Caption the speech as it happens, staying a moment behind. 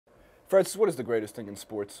Francis, what is the greatest thing in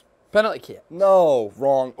sports? Penalty kick. No,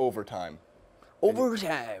 wrong. Overtime.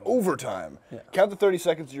 Overtime. Overtime. Yeah. Count the 30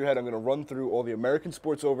 seconds in your head. I'm going to run through all the American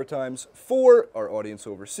sports overtimes for our audience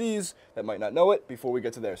overseas that might not know it before we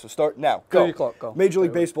get to there. So start now. Go. 30 clock, go. Major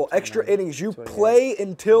League Baseball, extra innings. You play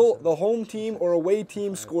until the home team or away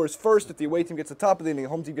team scores first. If the away team gets the top of the inning, the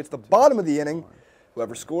home team gets the bottom of the inning.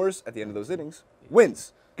 Whoever scores at the end of those innings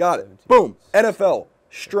wins. Got it. Boom. NFL.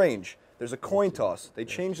 Strange. There's a coin toss. They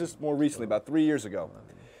changed this more recently, about 3 years ago.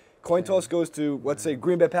 Coin toss goes to, let's say,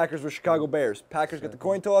 Green Bay Packers versus Chicago Bears. Packers get the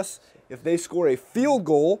coin toss. If they score a field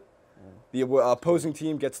goal, the opposing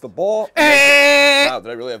team gets the ball. Wow,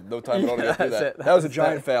 did I really have no time at all to get through that? That was a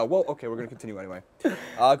giant fail. Well, okay, we're going to continue anyway.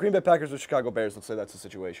 Green Bay Packers versus Chicago Bears. Let's say that's the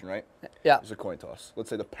situation, right? Yeah. There's a coin toss.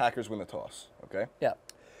 Let's say the Packers win the toss, okay? Yeah.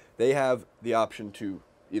 They have the option to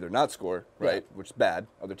either not score, right, which is bad.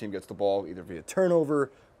 Other team gets the ball either via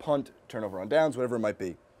turnover, punt, turnover on downs, whatever it might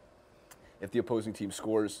be. If the opposing team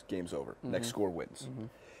scores, game's over. Next score wins.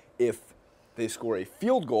 If they score a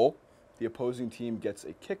field goal, the opposing team gets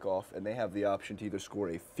a kickoff, and they have the option to either score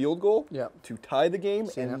a field goal to tie the game,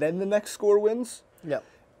 then the next score wins.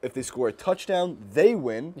 If they score a touchdown, they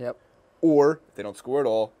win. Or if they don't score at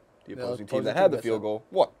all, the opposing team that had the field goal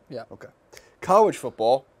won. Okay. College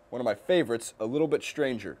football, one of my favorites, a little bit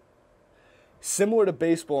stranger. Similar to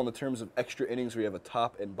baseball in the terms of extra innings where you have a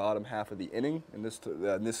top and bottom half of the inning. In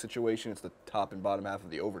this situation, it's the top and bottom half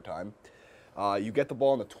of the overtime. You get the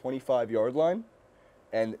ball on the 25-yard line,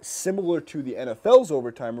 and similar to the NFL's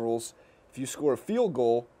overtime rules, if you score a field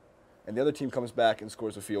goal and the other team comes back and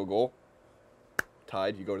scores a field goal,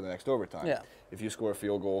 tied, you go to the next overtime. If you score a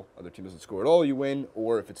field goal, other team doesn't score at all, you win.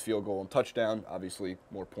 Or if it's field goal and touchdown, obviously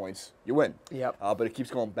more points, you win. But it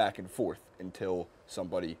keeps going back and forth until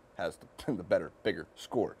somebody has the better, bigger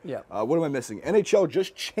score. What am I missing? NHL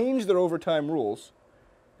just changed their overtime rules,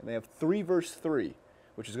 and they have 3 versus 3,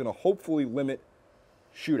 which is going to hopefully limit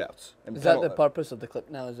shootouts. And is that the purpose of the clip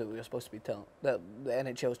now? Is that we're supposed to be telling that the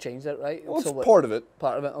NHL's changed that, right? Well, it's part of it.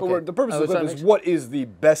 Part of it. Okay. But the purpose of the clip is what is the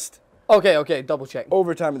best. Okay, double check.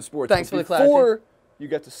 Overtime in sports. Thanks for the clarity. Before you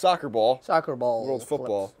get to soccer ball, world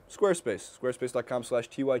football, Squarespace,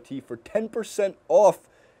 squarespace.com/TYT for 10% off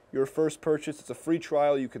your first purchase. It's a free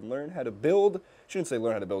trial. You can learn how to build. Shouldn't say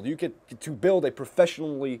learn how to build. You get to build a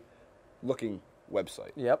professionally looking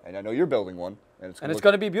website. And I know you're building one, and it's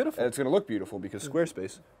going to be beautiful. And it's going to look beautiful because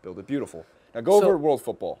Squarespace build it beautiful. Now go over world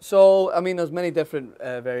football. So I mean, there's many different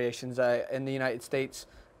variations. In the United States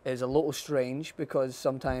is a little strange because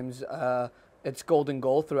sometimes it's golden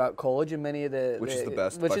goal throughout college and many of the... Which is the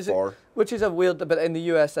best by far. Which is a weird... But in the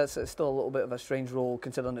US, that's still a little bit of a strange rule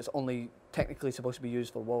considering it's only technically supposed to be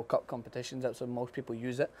used for World Cup competitions. That's when most people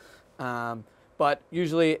use it. But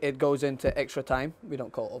usually it goes into extra time. We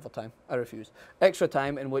don't call it overtime. I refuse. Extra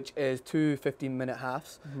time, in which is 2 15-minute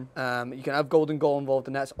halves. You can have golden goal involved,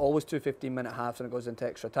 and that's always 2 15-minute halves, and it goes into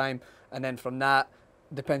extra time. And then from that,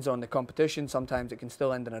 depends on the competition. Sometimes it can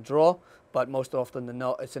still end in a draw, but most often than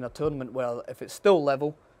not, it's in a tournament where if it's still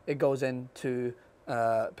level, it goes into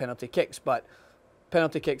penalty kicks. But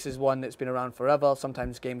penalty kicks is one that's been around forever.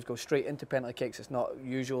 Sometimes games go straight into penalty kicks. It's not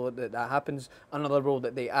usual that that happens. Another rule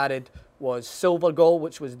that they added was silver goal,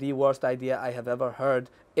 which was the worst idea I have ever heard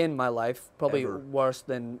in my life. Probably worse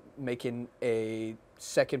than making a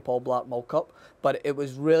second Paul Blart Mall Cup, but it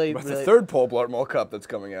was really the third Paul Blart Mall Cup that's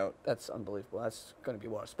coming out. That's unbelievable. That's going to be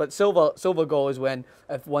worse. But silver goal is when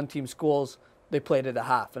if one team scores, they played it at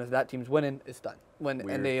half, and if that team's winning, it's done.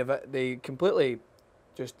 And they completely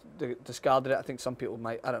just discarded it. I think some people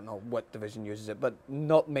might. I don't know what division uses it, but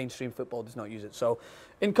not mainstream football does not use it. So,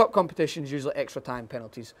 in cup competitions, usually extra time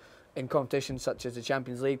penalties. In competitions such as the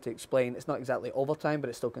Champions League, to explain, it's not exactly overtime, but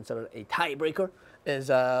it's still considered a tiebreaker, is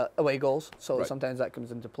away goals. So sometimes that comes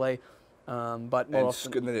into play. But more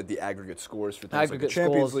often... And the aggregate scores for things like the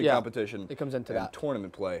Champions League competition. It comes into that.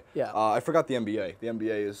 Tournament play. I forgot the NBA. The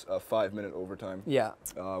NBA is a 5-minute overtime.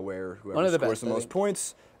 Where whoever scores the most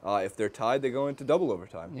points, if they're tied, they go into double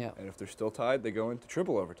overtime. And if they're still tied, they go into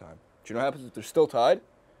triple overtime. Do you know what happens if they're still tied?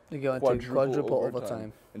 They go into quadruple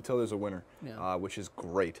overtime. Until there's a winner, which is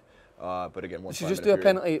great. But again, you should just do a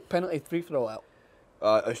penalty free throw out.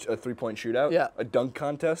 A 3-point shootout? A dunk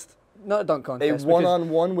contest? Not a dunk contest. A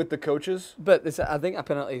one-on-one with the coaches? But I think a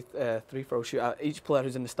penalty free throw shootout. Each player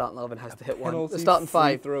who's in the starting 11 has to hit one. The starting 5.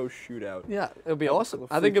 Free throw shootout. Yeah, it'll be awesome.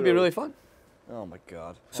 I think it'll be really fun. Oh my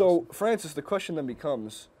God. So, Francis, the question then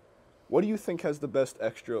becomes, what do you think has the best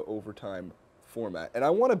extra overtime format? And I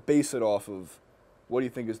want to base it off of what do you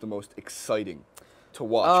think is the most exciting to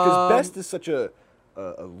watch? Because best is such a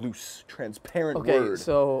loose, transparent word. Okay,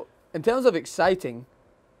 so in terms of exciting,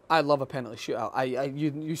 I love a penalty shootout.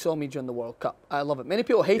 You saw me during the World Cup. I love it. Many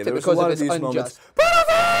people hate it there was because a lot of of its these unjust.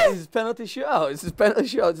 moments. It's penalty shootouts. It's penalty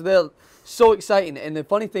shootouts. They're so exciting. And the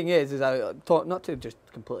funny thing is I thought, not to just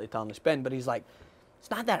completely tarnish Ben, but he's like,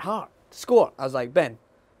 it's not that hard to score. I was like, Ben,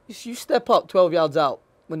 you step up 12 yards out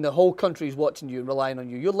when the whole country's watching you and relying on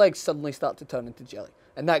you. Your legs suddenly start to turn into jelly.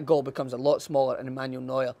 And that goal becomes a lot smaller, and Manuel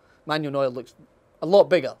Neuer looks a lot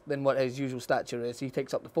bigger than what his usual stature is. He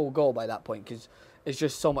takes up the full goal by that point because it's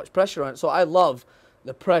just so much pressure on it. So I love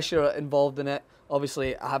the pressure involved in it.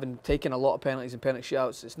 Obviously, having taken a lot of penalties and penalty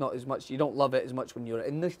shootouts, it's not as much. You don't love it as much when you're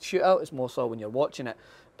in the shootout. It's more so when you're watching it.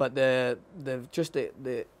 But the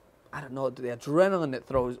I don't know, the adrenaline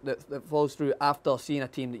that flows through after seeing a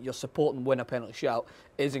team that you're supporting win a penalty shootout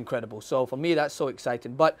is incredible. So for me, that's so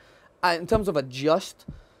exciting. But in terms of a just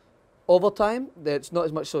overtime, it's not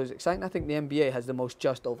as much so as exciting. I think the NBA has the most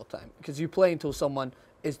just overtime because you play until someone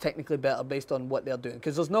is technically better based on what they're doing.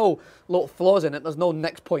 Because there's no little flaws in it. There's no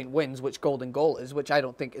next point wins, which golden goal is, which I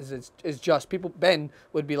don't think is just. Ben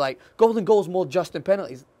would be like, golden goal is more just than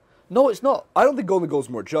penalties. No, it's not. I don't think golden goal is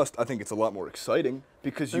more just. I think it's a lot more exciting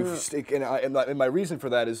because and my reason for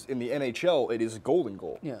that is in the NHL, it is a golden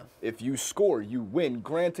goal. Yeah. If you score, you win.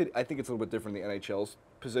 Granted, I think it's a little bit different in the NHL's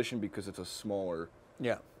position because it's a smaller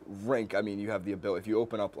rink. I mean, you have the ability. If you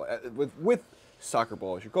open up with soccer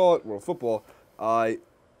ball, as you call it, world football, I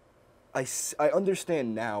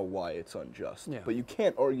understand now why it's unjust. Yeah. But you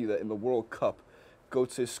can't argue that in the World Cup,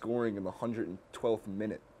 Götze is scoring in the 112th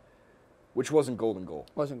minute. Which wasn't golden goal.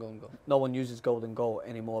 Wasn't golden goal. No one uses golden goal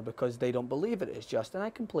anymore because they don't believe it is just. And I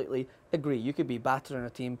completely agree. You could be battering a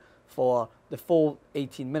team for the full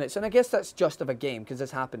 18 minutes. And I guess that's just of a game because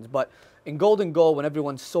this happens. But in golden goal, when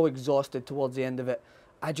everyone's so exhausted towards the end of it,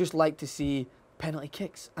 I just like to see penalty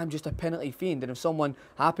kicks. I'm just a penalty fiend. And if someone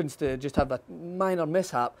happens to just have a minor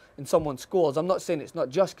mishap and someone scores, I'm not saying it's not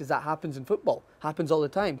just because that happens in football. Happens all the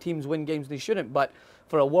time. Teams win games they shouldn't. But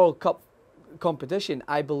for a World Cup competition,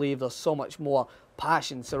 I believe there's so much more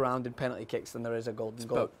passion surrounding penalty kicks than there is a golden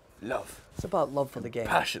goal. About love. It's about love for the game.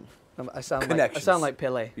 Passion. I sound like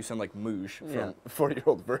Pelé. You sound like Mouge from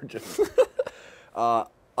 40-Year-Old Virgin.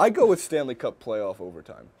 I go with Stanley Cup playoff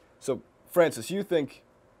overtime. So, Francis, you think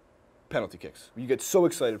penalty kicks. You get so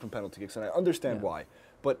excited from penalty kicks, and I understand why.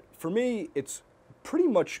 But for me, it's pretty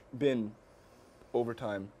much been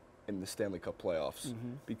overtime in the Stanley Cup playoffs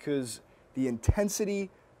because the intensity,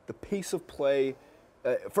 the pace of play,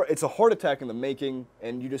 it's a heart attack in the making,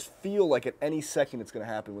 and you just feel like at any second it's going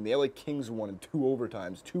to happen. When the LA Kings won in 2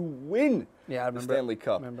 overtimes to win the Stanley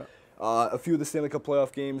Cup. A few of the Stanley Cup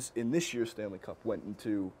playoff games in this year's Stanley Cup went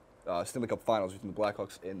into Stanley Cup finals between the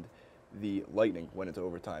Blackhawks and the Lightning went into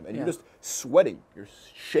overtime. And you're just sweating. You're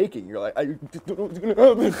shaking. You're like,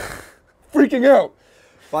 freaking out.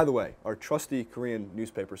 By the way, our trusty Korean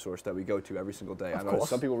newspaper source that we go to every single day. I know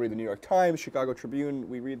some people read the New York Times, Chicago Tribune.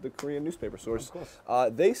 We read the Korean newspaper source. Of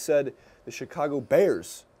course. They said the Chicago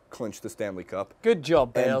Bears clinched the Stanley Cup. Good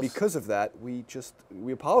job, Bears. And because of that, we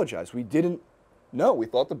apologize. We didn't know. We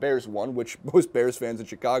thought the Bears won, which most Bears fans in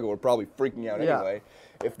Chicago are probably freaking out anyway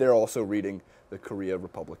if they're also reading the Korea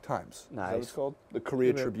Republic Times. Nice. Is that what it's called? The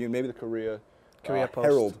Korea Tribune, maybe the Korea Post.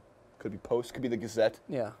 Herald. Could be Post, could be the Gazette.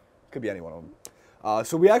 Yeah. Could be any one of them.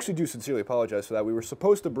 So we actually do sincerely apologize for that. We were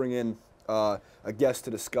supposed to bring in a guest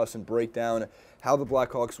to discuss and break down how the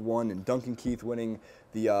Blackhawks won and Duncan Keith winning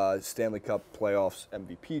the Stanley Cup playoffs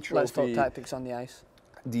MVP trophy. Let's talk tactics on the ice.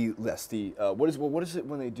 What is it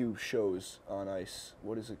when they do shows on ice?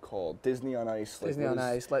 What is it called? Disney on Ice. Disney on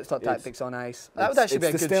Ice. Let's talk tactics on ice. That would actually be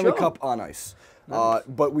a good show. It's the Stanley Cup on ice. Nice.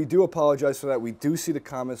 But we do apologize for that. We do see the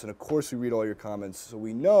comments, and of course we read all your comments. So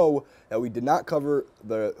we know that we did not cover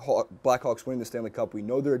the Blackhawks winning the Stanley Cup. We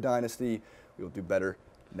know they're a dynasty. We will do better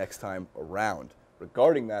next time around.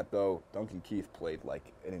 Regarding that, though, Duncan Keith played like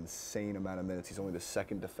an insane amount of minutes. He's only the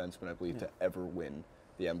second defenseman, I believe, to ever win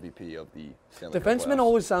the MVP of the Stanley Cup defenseman playoffs.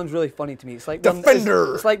 Always sounds really funny to me. It's like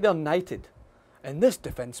defender. It's like they're knighted, and this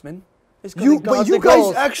defenseman is you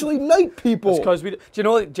guys actually knight people. Because do you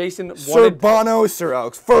know what Jason Sir Bono, Sir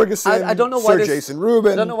Alex Ferguson, I don't know why Sir Jason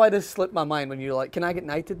Rubin. I don't know why this slipped my mind when you're like, "Can I get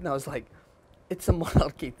knighted?" And I was like, "It's a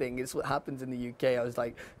monarchy thing. It's what happens in the UK." I was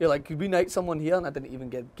like, "You're like, could we knight someone here?" And I didn't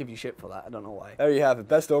even give you shit for that. I don't know why. There you have it.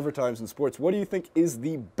 Best overtimes in sports. What do you think is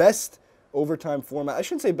the best overtime format? I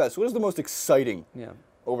shouldn't say best. What is the most exciting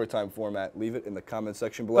overtime format? Leave it in the comment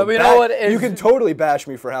section below. But we know what it is. You can totally bash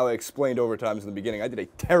me for how I explained overtimes in the beginning. I did a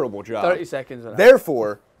terrible job. 30 seconds.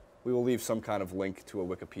 Therefore, we will leave some kind of link to a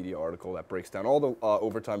Wikipedia article that breaks down all the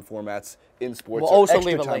overtime formats in sports. We'll also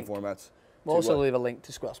leave a link. Formats. We'll also leave a link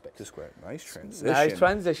to Squarespace. Nice transition. Nice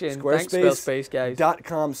transition. Thanks, Squarespace, guys.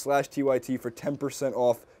 Squarespace.com/TYT for 10%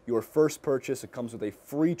 off your first purchase. It comes with a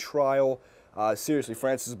free trial. Seriously,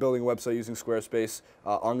 Francis is building a website using Squarespace.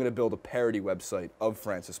 I'm going to build a parody website of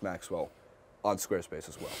Francis Maxwell on Squarespace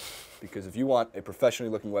as well. Because if you want a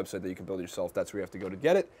professionally looking website that you can build yourself, that's where you have to go to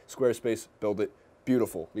get it. Squarespace, build it.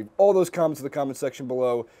 Beautiful. Leave all those comments in the comment section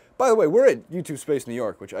below. By the way, we're at YouTube Space New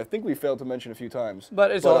York, which I think we failed to mention a few times.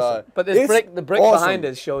 But it's awesome. But this the brick awesome. behind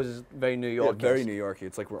it shows is very New York. Yeah, very New Yorky.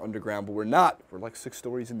 It's like we're underground, but we're not. We're like 6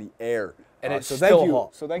 stories in the air. And it's so still thank you.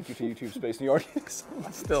 hot. So thank you to YouTube Space New York. It's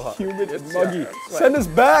still hot. Humid and muggy. Send us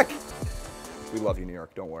back. We love you, New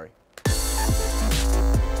York. Don't worry.